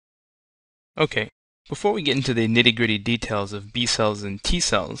Okay, before we get into the nitty-gritty details of B cells and T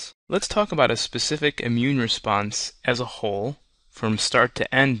cells, let's talk about a specific immune response as a whole, from start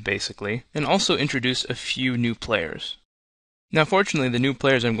to end basically, and also introduce a few new players. Now fortunately the new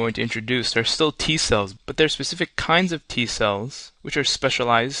players I'm going to introduce are still T cells, but they're specific kinds of T cells which are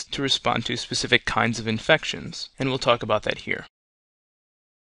specialized to respond to specific kinds of infections, and we'll talk about that here.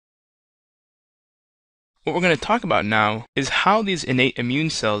 What we're going to talk about now is how these innate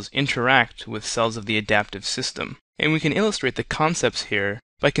immune cells interact with cells of the adaptive system, and we can illustrate the concepts here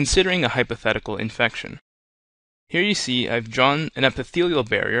by considering a hypothetical infection. Here you see I've drawn an epithelial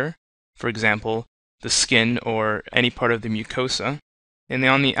barrier, for example, the skin or any part of the mucosa, and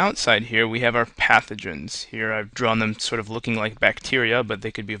on the outside here we have our pathogens. Here I've drawn them sort of looking like bacteria, but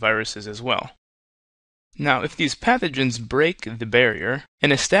they could be viruses as well. Now if these pathogens break the barrier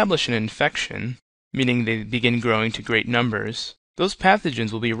and establish an infection, meaning they begin growing to great numbers, those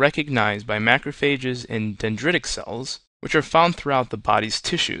pathogens will be recognized by macrophages and dendritic cells, which are found throughout the body's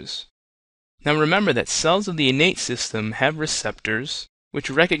tissues. Now remember that cells of the innate system have receptors, which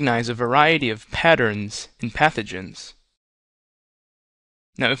recognize a variety of patterns in pathogens.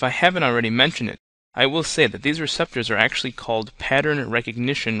 Now if I haven't already mentioned it, I will say that these receptors are actually called pattern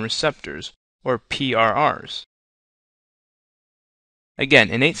recognition receptors, or PRRs.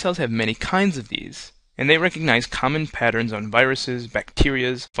 Again, innate cells have many kinds of these, and they recognize common patterns on viruses,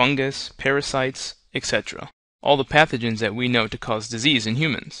 bacteria, fungus, parasites, etc. All the pathogens that we know to cause disease in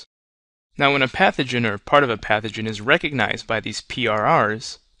humans. Now when a pathogen or part of a pathogen is recognized by these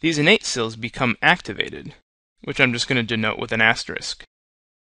PRRs, these innate cells become activated, which I'm just going to denote with an asterisk.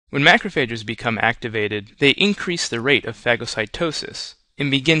 When macrophages become activated, they increase the rate of phagocytosis and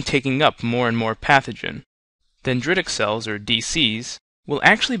begin taking up more and more pathogen. Dendritic cells, or DCs, will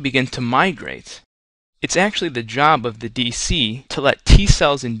actually begin to migrate. It's actually the job of the DC to let T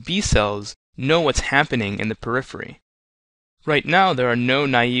cells and B cells know what's happening in the periphery. Right now there are no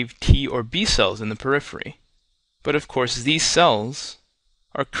naive T or B cells in the periphery, but of course these cells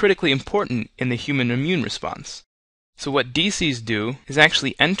are critically important in the human immune response. So what DCs do is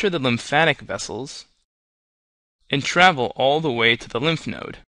actually enter the lymphatic vessels and travel all the way to the lymph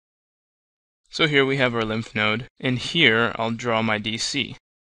node. So here we have our lymph node, and here I'll draw my DC.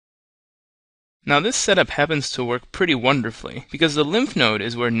 Now this setup happens to work pretty wonderfully, because the lymph node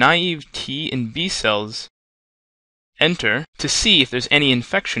is where naive T and B cells enter to see if there's any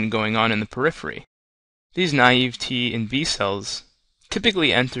infection going on in the periphery. These naive T and B cells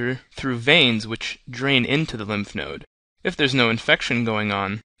typically enter through veins which drain into the lymph node. If there's no infection going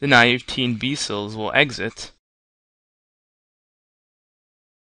on, the naive T and B cells will exit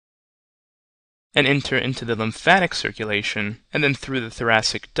and enter into the lymphatic circulation, and then through the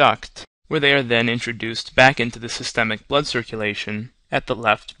thoracic duct, where they are then introduced back into the systemic blood circulation at the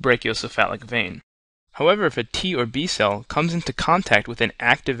left brachiocephalic vein. However, if a T or B cell comes into contact with an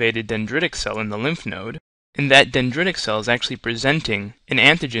activated dendritic cell in the lymph node, and that dendritic cell is actually presenting an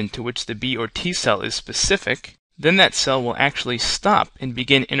antigen to which the B or T cell is specific, then that cell will actually stop and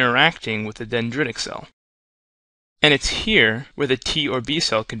begin interacting with the dendritic cell. And it's here where the T or B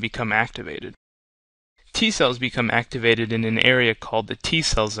cell can become activated. T cells become activated in an area called the T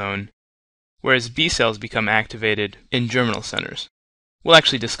cell zone, whereas B cells become activated in germinal centers. We'll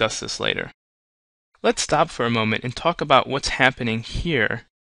actually discuss this later. Let's stop for a moment and talk about what's happening here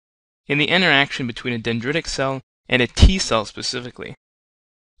in the interaction between a dendritic cell and a T cell specifically.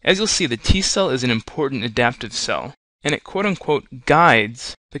 As you'll see, the T cell is an important adaptive cell, and it quote-unquote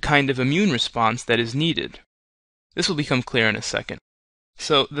guides the kind of immune response that is needed. This will become clear in a second.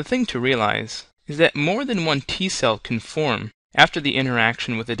 So the thing to realize is that more than one T cell can form after the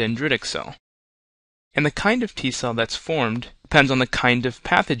interaction with a dendritic cell. And the kind of T cell that's formed depends on the kind of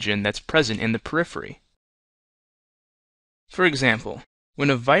pathogen that's present in the periphery. For example, when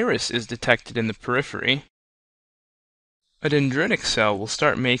a virus is detected in the periphery, a dendritic cell will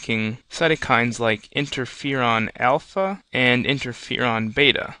start making cytokines like interferon alpha and interferon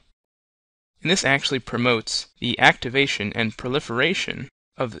beta. And this actually promotes the activation and proliferation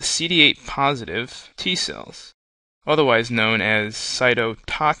of CD8 positive T cells, otherwise known as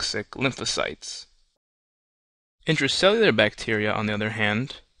cytotoxic lymphocytes. Intracellular bacteria, on the other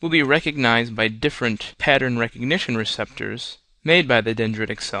hand, will be recognized by different pattern recognition receptors made by the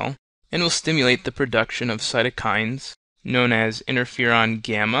dendritic cell and will stimulate the production of cytokines known as interferon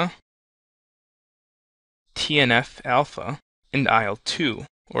gamma, TNF alpha, and IL-2,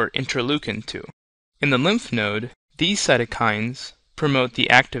 or interleukin 2. In the lymph node, these cytokines promote the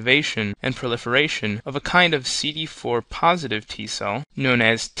activation and proliferation of a kind of CD4 positive T cell known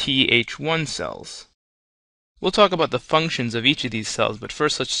as Th1 cells. We'll talk about the functions of each of these cells, but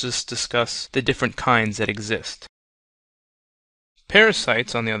first let's just discuss the different kinds that exist.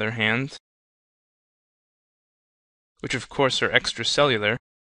 Parasites, on the other hand, which of course are extracellular,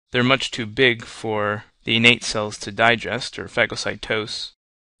 they're much too big for the innate cells to digest or phagocytose,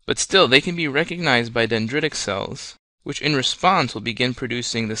 but still they can be recognized by dendritic cells, which in response will begin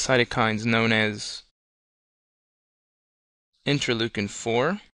producing the cytokines known as interleukin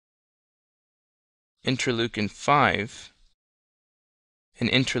 4, interleukin 5, and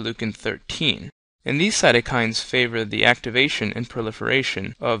interleukin 13. And these cytokines favor the activation and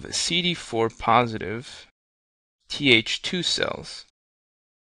proliferation of CD4 positive Th2 cells.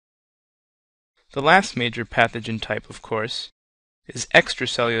 The last major pathogen type, of course, is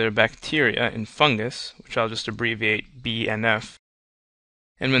extracellular bacteria and fungus, which I'll just abbreviate B and F.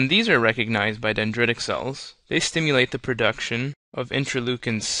 And when these are recognized by dendritic cells, they stimulate the production of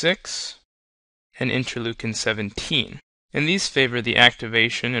interleukin 6 and interleukin 17. And these favor the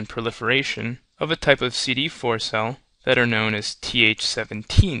activation and proliferation of a type of CD4 cell that are known as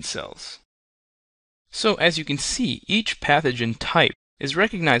Th17 cells. So as you can see, each pathogen type is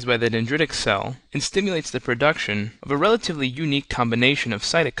recognized by the dendritic cell and stimulates the production of a relatively unique combination of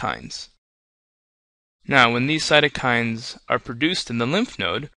cytokines. Now, when these cytokines are produced in the lymph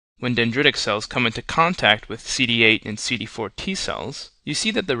node, when dendritic cells come into contact with CD8 and CD4 T cells, you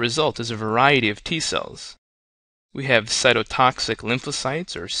see that the result is a variety of T cells. We have cytotoxic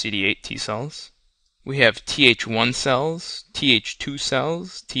lymphocytes, or CD8 T cells. We have Th1 cells, Th2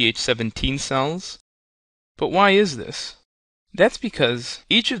 cells, Th17 cells. But why is this? That's because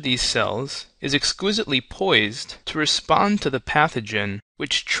each of these cells is exquisitely poised to respond to the pathogen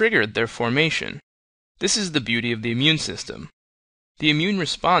which triggered their formation. This is the beauty of the immune system. The immune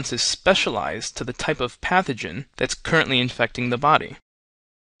response is specialized to the type of pathogen that's currently infecting the body.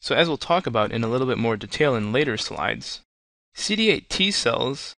 So as we'll talk about in a little bit more detail in later slides, CD8 T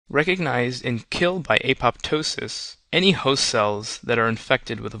cells recognize and kill by apoptosis any host cells that are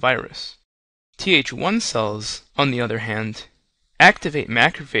infected with a virus. Th1 cells, on the other hand, activate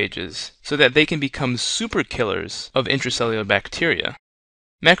macrophages so that they can become super killers of intracellular bacteria.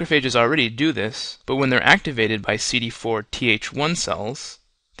 Macrophages already do this, but when they're activated by CD4 Th1 cells,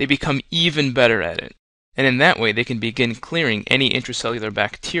 they become even better at it, and in that way they can begin clearing any intracellular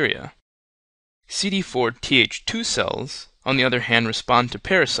bacteria. CD4 Th2 cells, on the other hand, respond to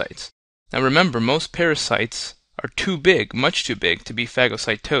parasites. Now remember, most parasites are too big, much too big, to be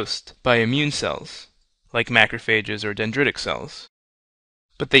phagocytosed by immune cells, like macrophages or dendritic cells.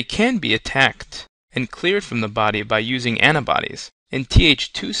 But they can be attacked and cleared from the body by using antibodies, and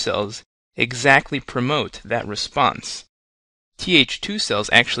Th2 cells exactly promote that response. Th2 cells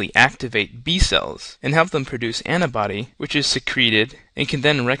actually activate B cells and help them produce antibody, which is secreted and can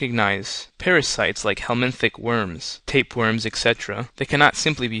then recognize parasites like helminthic worms, tapeworms, etc. that cannot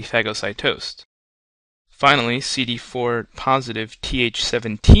simply be phagocytosed. Finally, CD4 positive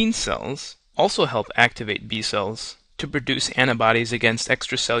Th17 cells also help activate B cells to produce antibodies against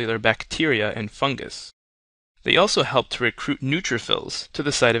extracellular bacteria and fungus. They also help to recruit neutrophils to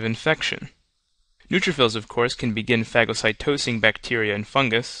the site of infection. Neutrophils, of course, can begin phagocytosing bacteria and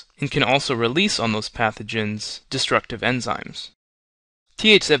fungus, and can also release on those pathogens destructive enzymes.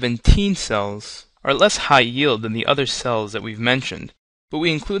 Th17 cells are less high yield than the other cells that we've mentioned, but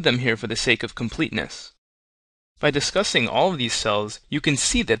we include them here for the sake of completeness. By discussing all of these cells, you can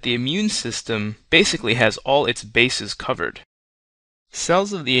see that the immune system basically has all its bases covered.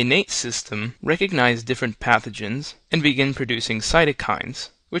 Cells of the innate system recognize different pathogens and begin producing cytokines,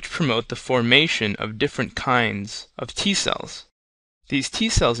 which promote the formation of different kinds of T cells. These T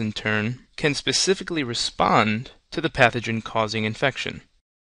cells, in turn, can specifically respond to the pathogen causing infection.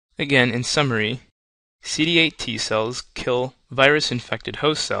 Again, in summary, CD8 T cells kill virus-infected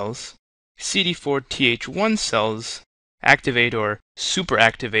host cells. CD4 Th1 cells activate, or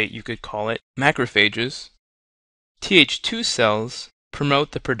superactivate you could call it, macrophages. Th2 cells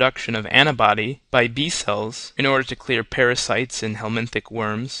promote the production of antibody by B cells in order to clear parasites and helminthic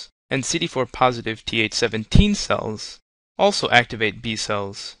worms. And CD4 positive Th17 cells also activate B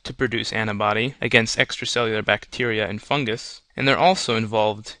cells to produce antibody against extracellular bacteria and fungus, and they're also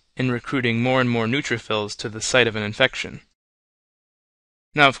involved in recruiting more and more neutrophils to the site of an infection.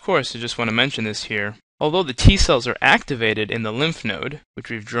 Now, of course, I just want to mention this here. Although the T cells are activated in the lymph node, which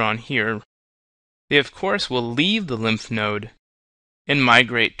we've drawn here, they of course will leave the lymph node and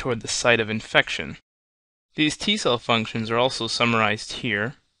migrate toward the site of infection. These T cell functions are also summarized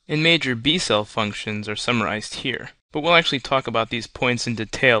here, and major B cell functions are summarized here. But we'll actually talk about these points in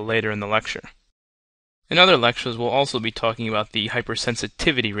detail later in the lecture. In other lectures, we'll also be talking about the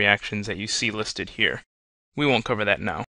hypersensitivity reactions that you see listed here. We won't cover that now.